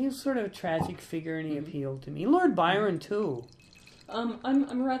 he's sort of a tragic figure, and he appealed to me. Lord Byron too.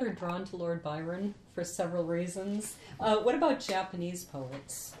 I'm rather drawn to Lord Byron for several reasons. What about Japanese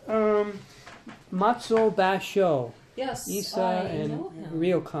poets? Matsuo Basho, Yes, Issa, I and know him.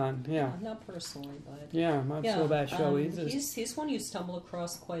 Ryokan. Yeah, Not personally, but yeah, Matsuo Basho. he's one you stumble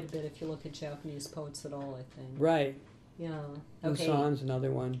across quite a bit if you look at Japanese poets at all, I think. Right. Yeah. Okay. Busan's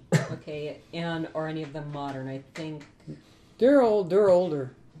another one. Okay, and are any of them modern? I think They're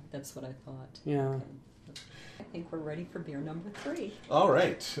older. that's what I thought. Yeah. Okay. I think we're ready for beer number 3. All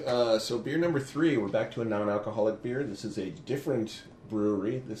right, so beer number 3, we're back to a non-alcoholic beer. This is a different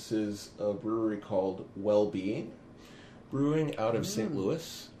brewery. This is a brewery called Well-Being, brewing out of St.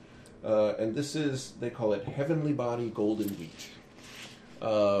 Louis. And this is, they call it Heavenly Body Golden Wheat.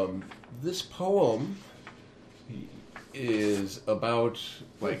 This poem is about,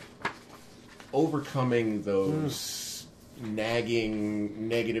 like, overcoming those nagging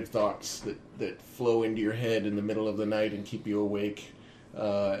negative thoughts that flow into your head in the middle of the night and keep you awake,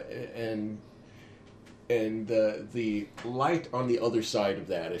 and the light on the other side of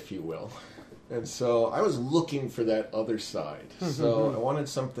that, if you will. And so I was looking for that other side. So I wanted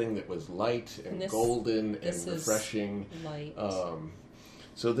something that was light and golden and refreshing. Light.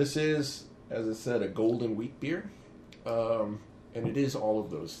 So this is, as I said, a golden wheat beer. And it is all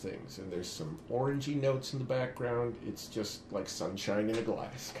of those things. And there's some orangey notes in the background. It's just like sunshine in a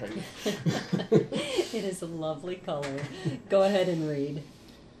glass, kind of. It is a lovely color. Go ahead and read.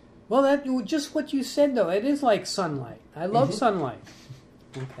 Well, that just what you said, though. It is like sunlight. I love sunlight.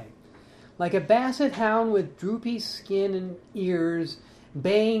 Okay. Like a basset hound with droopy skin and ears,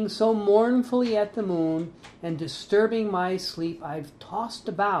 baying so mournfully at the moon and disturbing my sleep, I've tossed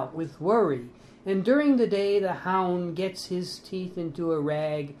about with worry. And during the day the hound gets his teeth into a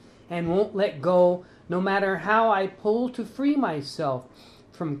rag and won't let go, no matter how I pull to free myself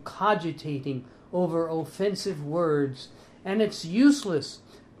from cogitating over offensive words. And it's useless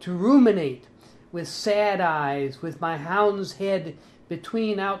to ruminate with sad eyes, with my hound's head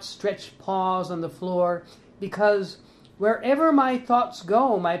between outstretched paws on the floor, because wherever my thoughts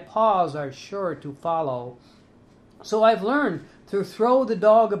go, my paws are sure to follow. So I've learned to throw the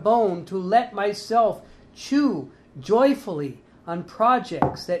dog a bone, to let myself chew joyfully on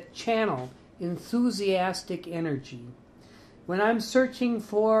projects that channel enthusiastic energy. When I'm searching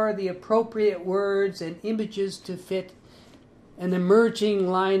for the appropriate words and images to fit an emerging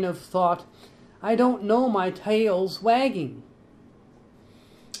line of thought, I don't know my tail's wagging.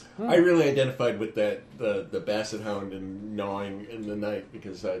 I really identified with that, the basset hound and gnawing in the night,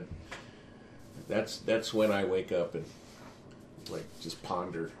 because that's when I wake up and like just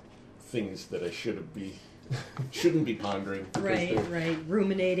ponder things that I shouldn't be pondering. Right.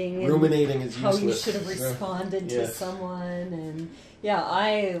 Ruminating is how useless. you should have responded to someone. And yeah,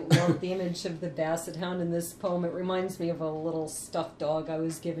 I love the image of the basset hound in this poem. It reminds me of a little stuffed dog I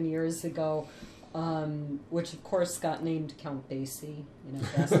was given years ago, which of course got named Count Basie,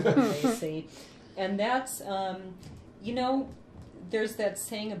 Basset Hound Basie. And that's, there's that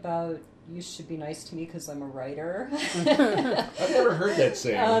saying about, you should be nice to me because I'm a writer. I've never heard that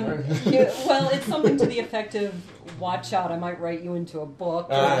saying. Well, it's something to the effect of, watch out, I might write you into a book.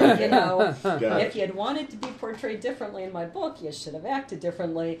 Or, if you had wanted to be portrayed differently in my book, you should have acted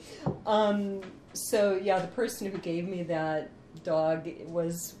differently. So, yeah, the person who gave me that dog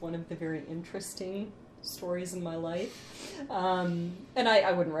was one of the very interesting stories in my life. And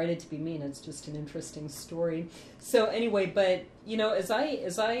I wouldn't write it to be mean. It's just an interesting story. So anyway, but as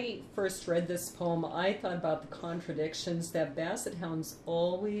I first read this poem, I thought about the contradictions that Basset hounds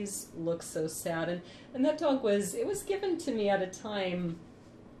always look so sad, and that dog was given to me at a time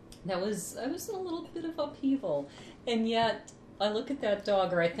that I was in a little bit of upheaval, and yet I look at that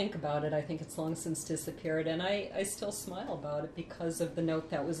dog, or I think about it. I think it's long since disappeared, and I still smile about it because of the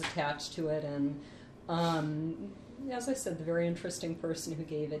note that was attached to it, and as I said, the very interesting person who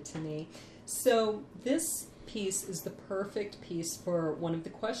gave it to me. So this piece is the perfect piece for one of the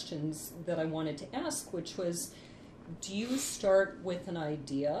questions that I wanted to ask, which was, do you start with an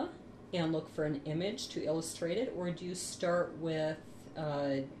idea and look for an image to illustrate it, or do you start with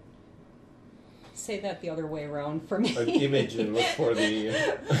say that the other way around for me. An image and look for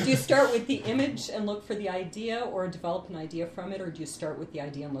the... Do you start with the image and look for the idea, or develop an idea from it, or do you start with the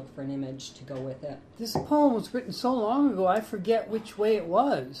idea and look for an image to go with it? This poem was written so long ago, I forget which way it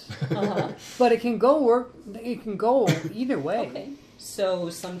was. But it can go either way. Okay. So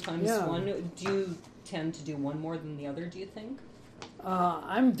sometimes one... Do you tend to do one more than the other, do you think?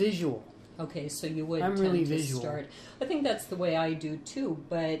 I'm visual. Okay, so you would I'm tend really to visual. start. I think that's the way I do too,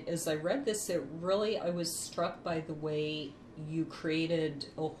 but as I read this, I was struck by the way you created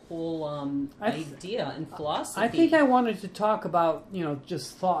a whole idea and philosophy. I think I wanted to talk about,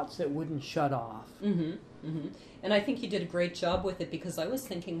 just thoughts that wouldn't shut off. Mm-hmm, mm-hmm. And I think you did a great job with it, because I was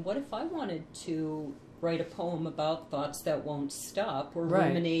thinking, what if I wanted to write a poem about thoughts that won't stop or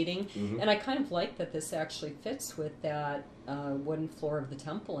ruminating? Mm-hmm. And I kind of like that this actually fits with that wooden floor of the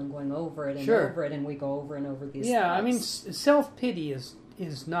temple and going over it and over it, and we go over and over these thoughts. I mean, self-pity is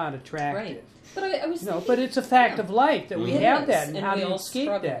not attractive. Right. But I was thinking, but it's a fact of life that we have that, and how do you all escape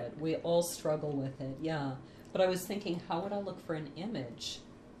struggle that? it. We all struggle with it, yeah. But I was thinking, how would I look for an image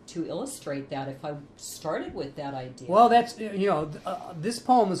to illustrate that if I started with that idea? Well, that's, this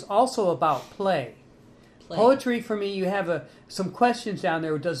poem is also about play. Poetry, for me, you have some questions down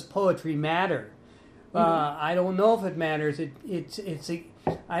there. Does poetry matter? I don't know if it matters.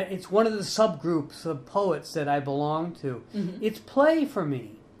 It's one of the subgroups of poets that I belong to. Mm-hmm. It's play for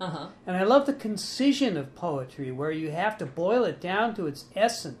me. Uh-huh. And I love the concision of poetry, where you have to boil it down to its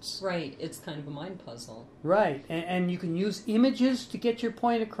essence. Right. It's kind of a mind puzzle. Right. And you can use images to get your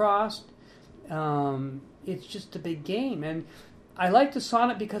point across. It's just a big game. And I like the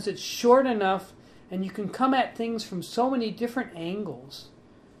sonnet because it's short enough, and you can come at things from so many different angles.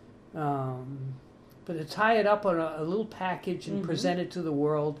 But to tie it up on a little package and present it to the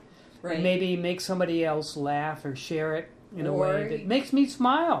world, and maybe make somebody else laugh or share it in a way that makes me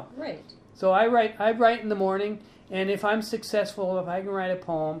smile. Right. So I write in the morning, and if I'm successful, if I can write a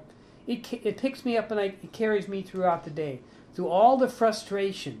poem, it picks me up and it carries me throughout the day, through all the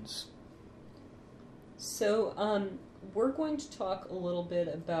frustrations. So we're going to talk a little bit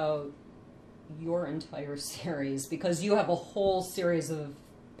about your entire series, because you have a whole series of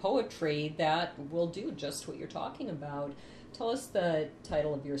poetry that will do just what you're talking about. Tell us the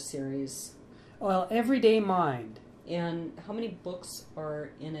title of your series. Well, Everyday Mind. And how many books are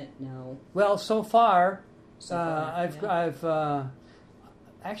in it now? Well, so far, I've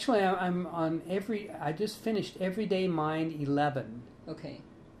actually, I'm on I just finished Everyday Mind 11. Okay.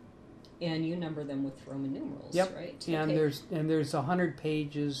 And you number them with Roman numerals, right? And there's 100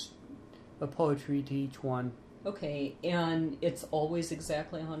 pages of poetry to each one. Okay, and it's always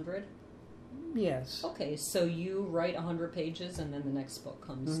exactly 100? Yes. Okay, so you write 100 pages and then the next book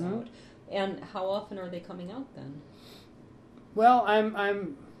comes out. And how often are they coming out then? Well,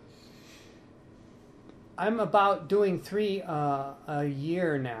 I'm about doing 3 a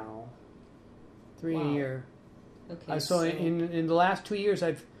year now. 3 a year. Okay. So in the last 2 years,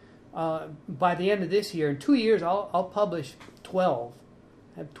 I've by the end of this year, in 2 years, I'll publish 12.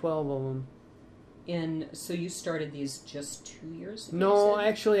 I have 12 of them. And so you started these just 2 years ago? No,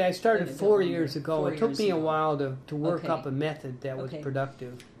 actually, I started 4 years ago. It took me a while to work up a method that was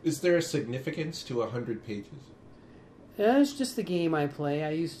productive. Is there a significance to 100 pages? It's just the game I play. I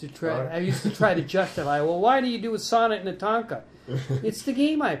used to try to justify. Well, why do you do a sonnet and a tanka? It's the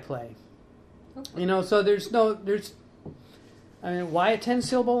game I play. Okay. So why a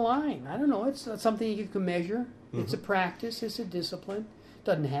 10-syllable line? I don't know. It's something you can measure. Mm-hmm. It's a practice. It's a discipline.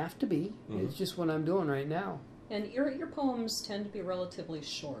 Doesn't have to be. Mm-hmm. It's just what I'm doing right now. And your poems tend to be relatively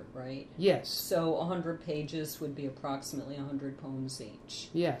short, right? Yes. So 100 pages would be approximately 100 poems each.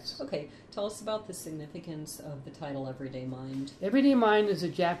 Yes. Okay. Tell us about the significance of the title Everyday Mind. Everyday Mind is a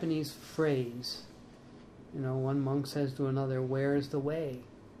Japanese phrase. One monk says to another, "Where is the way?"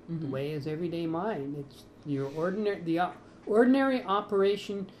 Mm-hmm. The way is everyday mind. It's the ordinary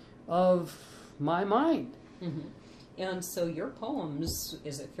operation of my mind. Mm-hmm. And so your poems,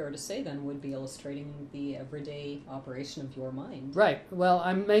 is it fair to say then, would be illustrating the everyday operation of your mind? Right. Well,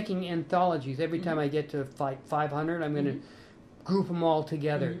 I'm making anthologies. Every time I get to 500, I'm going to group them all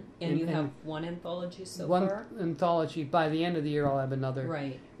together. And you have one anthology so one far? One anthology. By the end of the year, I'll have another.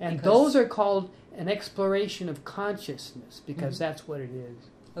 Right. And those are called an exploration of consciousness, because that's what it is.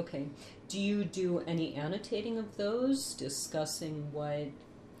 Okay. Do you do any annotating of those, discussing what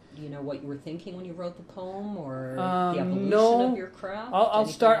you were thinking when you wrote the poem, or the evolution of your craft?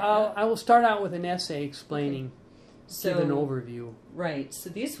 I will start out with an essay explaining, give an overview. Right. So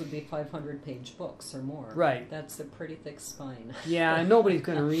these would be 500-page books or more. Right. That's a pretty thick spine. Yeah, and nobody's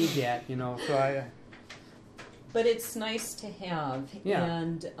going to read that, So I. But it's nice to have. Yeah.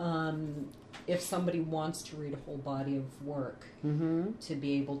 And if somebody wants to read a whole body of work, to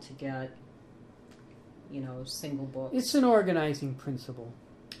be able to get, single books. It's an organizing principle.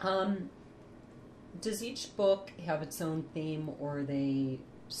 Does each book have its own theme, or are they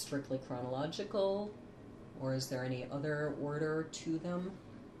strictly chronological, or is there any other order to them?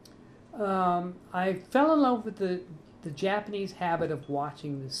 I fell in love with the Japanese habit of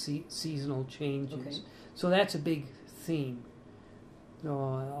watching the seasonal changes. Okay. So that's a big theme.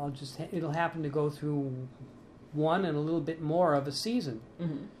 It'll happen to go through one and a little bit more of a season.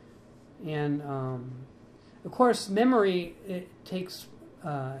 And of course, memory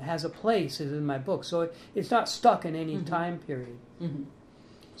has a place in my book, so it's not stuck in any time period.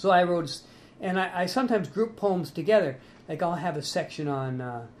 So I wrote, and I sometimes group poems together. Like I'll have a section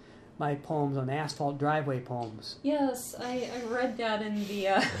on my poems on asphalt driveway poems. Yes, I read that in the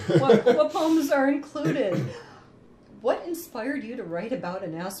what poems are included. What inspired you to write about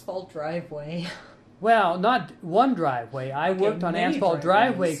an asphalt driveway? Well, not one driveway. I worked on asphalt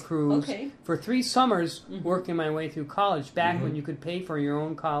driveway crews for 3 summers, working my way through college. Back when you could pay for your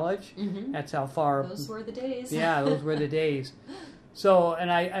own college, that's how far. Those were the days. Yeah, those were the days. So,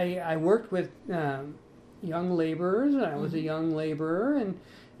 and I worked with young laborers. And I was a young laborer,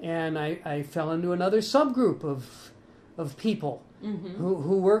 and I fell into another subgroup of people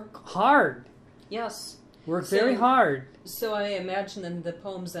who work hard. Yes. Work very hard. So I imagine then the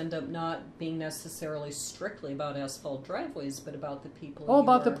poems end up not being necessarily strictly about asphalt driveways, but about the people.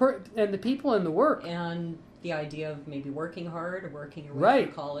 The people in the work. And the idea of maybe working hard or working your way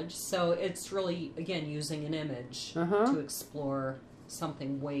through college. So it's really, again, using an image to explore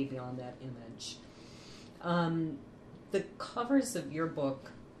something way beyond that image. The covers of your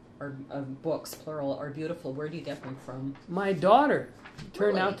book, or of books, plural, are beautiful. Where do you get them from? My daughter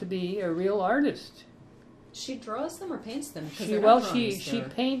turned out to be a real artist. She draws them or paints them? She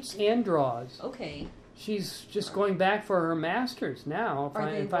paints and draws. Okay. She's just going back for her master's now.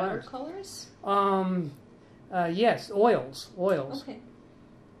 Are they watercolors? Yes, oils. Okay.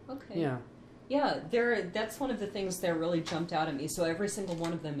 Yeah. Yeah, that's one of the things that really jumped out at me. So every single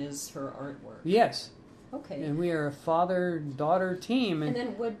one of them is her artwork. Yes. Okay. And we are a father-daughter team. And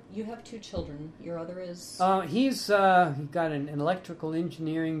then you have 2 children. Your other is? He's got an electrical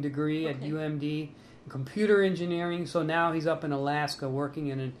engineering degree at UMD. Computer engineering, so now he's up in Alaska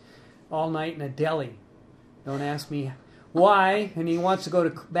working all night in a deli. Don't ask me why. And he wants to go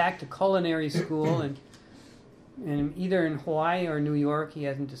back to culinary school, and either in Hawaii or New York. He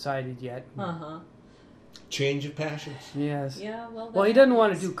hasn't decided yet. Change of passions. Yes. Yeah. Well, he doesn't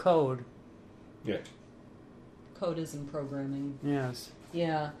want to do code. Yeah. Code is in programming. Yes.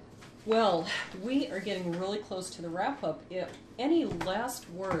 Yeah. Well, we are getting really close to the wrap-up. Any last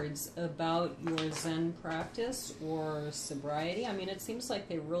words about your Zen practice or sobriety? I mean, it seems like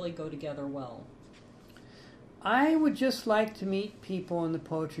they really go together well. I would just like to meet people in the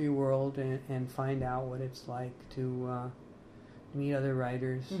poetry world and find out what it's like to meet other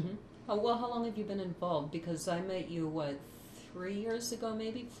writers. Oh, well, how long have you been involved? Because I met you, 3 years ago,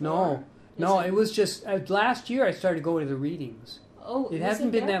 maybe? 4? No, it was just last year I started going to the readings. Oh, it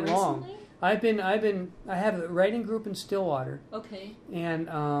hasn't been that long. Recently? I have a writing group in Stillwater. Okay. And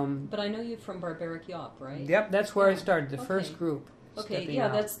but I know you from Barbaric Yop, right? Yep, that's where I started, the first group. Okay, yeah,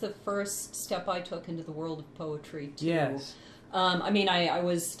 that's the first step I took into the world of poetry, too. Yes. I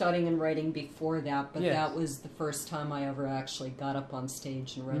was studying and writing before that, but that was the first time I ever actually got up on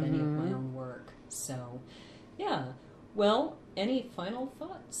stage and read any of my own work. So, yeah. Well, any final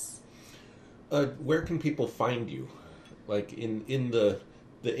thoughts? Where can people find you? Like in the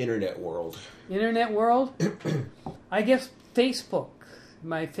internet world? Internet world? I guess Facebook.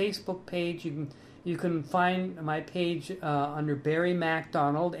 My Facebook page, you can find my page under Barry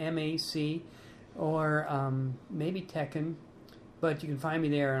MacDonald, MAC, or maybe Tekkan. But you can find me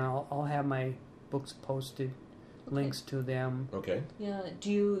there, and I'll have my books posted. links to them. Okay. Yeah.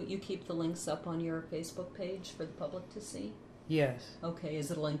 Do you keep the links up on your Facebook page for the public to see? Yes. Okay.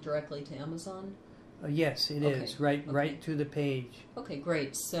 Is it a link directly to Amazon? Yes, it is. Right to the page. Okay,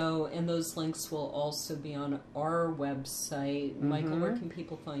 great. So, and those links will also be on our website. Michael, where can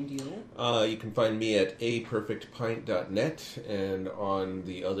people find you? You can find me at aperfectpint.net and on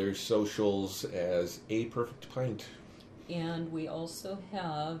the other socials as aperfectpint. And we also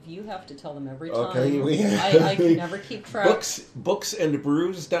have, you have to tell them every time. Okay, I can never keep track.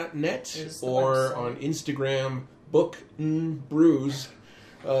 Booksandbrews.net or on Instagram, booknbrews.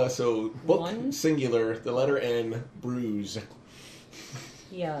 So book singular, the letter N, brews.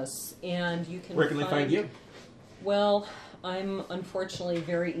 Yes, and you can. Where can they find you? Well, I'm unfortunately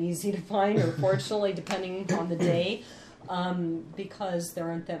very easy to find, or fortunately, depending on the day, because there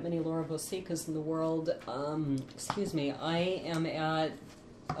aren't that many Laura Vosicas in the world. Excuse me. I am at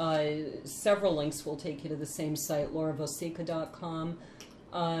several links will take you to the same site, lauravosica.com.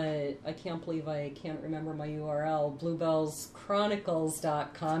 I can't believe I can't remember my URL,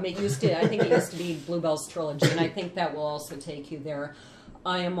 bluebellschronicles.com. I think it used to be Bluebell's Trilogy, and I think that will also take you there.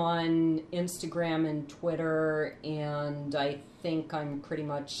 I am on Instagram and Twitter, and I think I'm pretty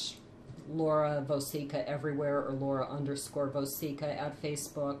much Laura Vosica everywhere, or Laura_Vosica at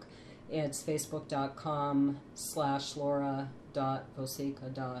Facebook. It's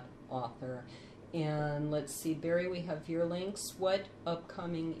facebook.com/laura.vosica.author. And let's see, Barry, we have your links. What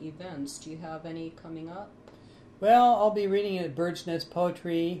upcoming events? Do you have any coming up? Well, I'll be reading at Bird's Nest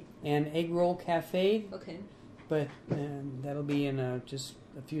Poetry and Egg Roll Cafe. Okay. But that'll be in just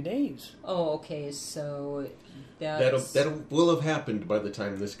a few days. Oh, okay. So that'll will have happened by the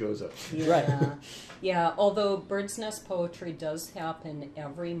time this goes up. Yeah. Right. Yeah, although Bird's Nest Poetry does happen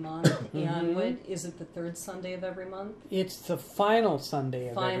every month. And what is it, the third Sunday of every month? It's the final Sunday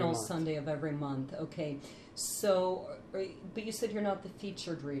of every month. Final Sunday of every month. Okay. So, but you said you're not the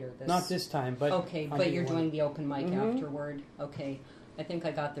featured reader Not this time, but... Okay, but you're doing the open mic afterward. Okay. I think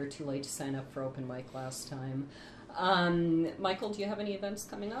I got there too late to sign up for open mic last time. Michael, do you have any events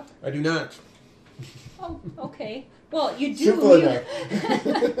coming up? I do not. Oh, okay. Well, you do. Simple enough.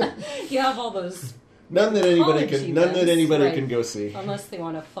 You have all those. None that anybody right, can go see. Unless they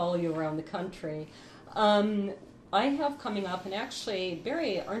want to follow you around the country. I have coming up, and actually,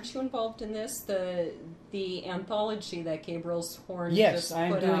 Barry, aren't you involved in this? The anthology that Gabriel's Horn just put out.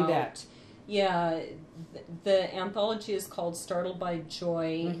 Yes, I'm doing that. Yeah, the anthology is called Startled by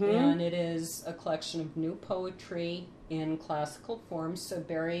JOY, and it is a collection of new poetry in classical form. So,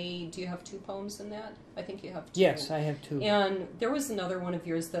 Barry, do you have 2 poems in that? I think you have 2. Yes, I have 2. And there was another one of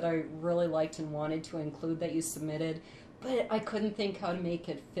yours that I really liked and wanted to include that you submitted, but I couldn't think how to make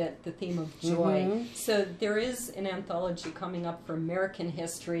it fit the theme of joy. So there is an anthology coming up for American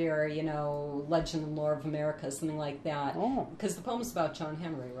history, or, Legend and Lore of America, something like that. Oh. Because the poem's about John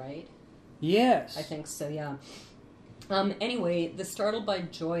Henry, right? Yes. I think so, yeah. Anyway, the Startled by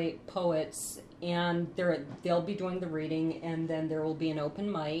JOY poets, and they'll be doing the reading, and then there will be an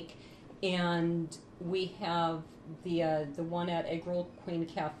open mic, and we have the one at Egg Roll Queen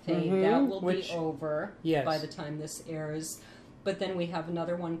Cafe. That will be over by the time this airs. But then we have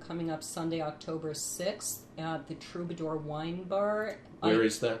another one coming up Sunday, October 6th at the Troubadour Wine Bar. Where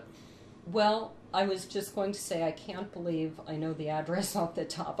is that? Well, I was just going to say I can't believe I know the address off the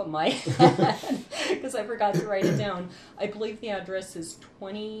top of my head because I forgot to write it down. I believe the address is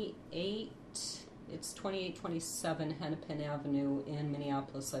 2827 Hennepin Avenue in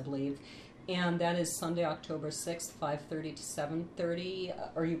Minneapolis, I believe. And that is Sunday, October 6th, 5:30 to 7:30.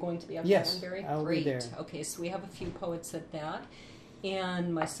 Are you going to be at that one, Barry? I'll be there. Okay, so we have a few poets at that.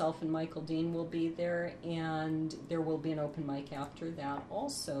 And myself and Michael Dean will be there, and there will be an open mic after that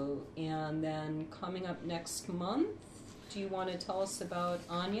also. And then coming up next month, do you want to tell us about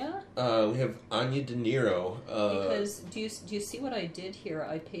Anya? We have Anya De Niro. Because do you see what I did here?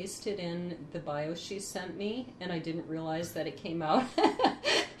 I pasted in the bio she sent me, and I didn't realize that it came out.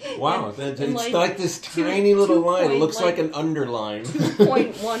 Wow, it's like this tiny little line. It looks like an underline.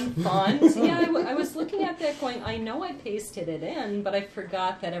 2.1 font. Yeah, I was looking at that going, I know I pasted it in, but I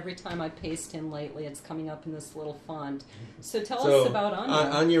forgot that every time I paste in lately, it's coming up in this little font. So tell us about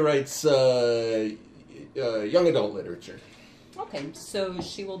Anya. Anya writes young adult literature. Okay, so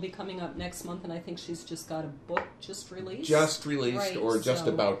she will be coming up next month, and I think she's just got a book just released. Right, or just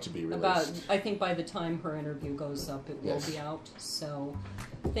about to be released. I think by the time her interview goes up, it will be out. So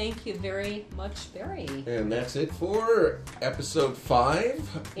thank you very much, Barry. And that's it for episode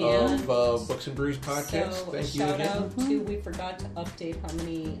 5 of Books and Brews podcast. So thank you shout again. out to, we forgot to update how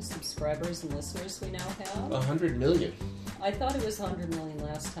many subscribers and listeners we now have. 100 million. I thought it was 100 million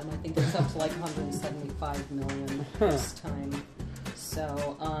last time. I think it's up to like 175 million this time.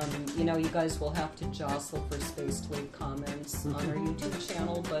 So, you guys will have to jostle for space to leave comments on our YouTube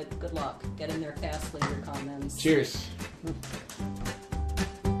channel, but good luck. Get in there fast, leave your comments. Cheers.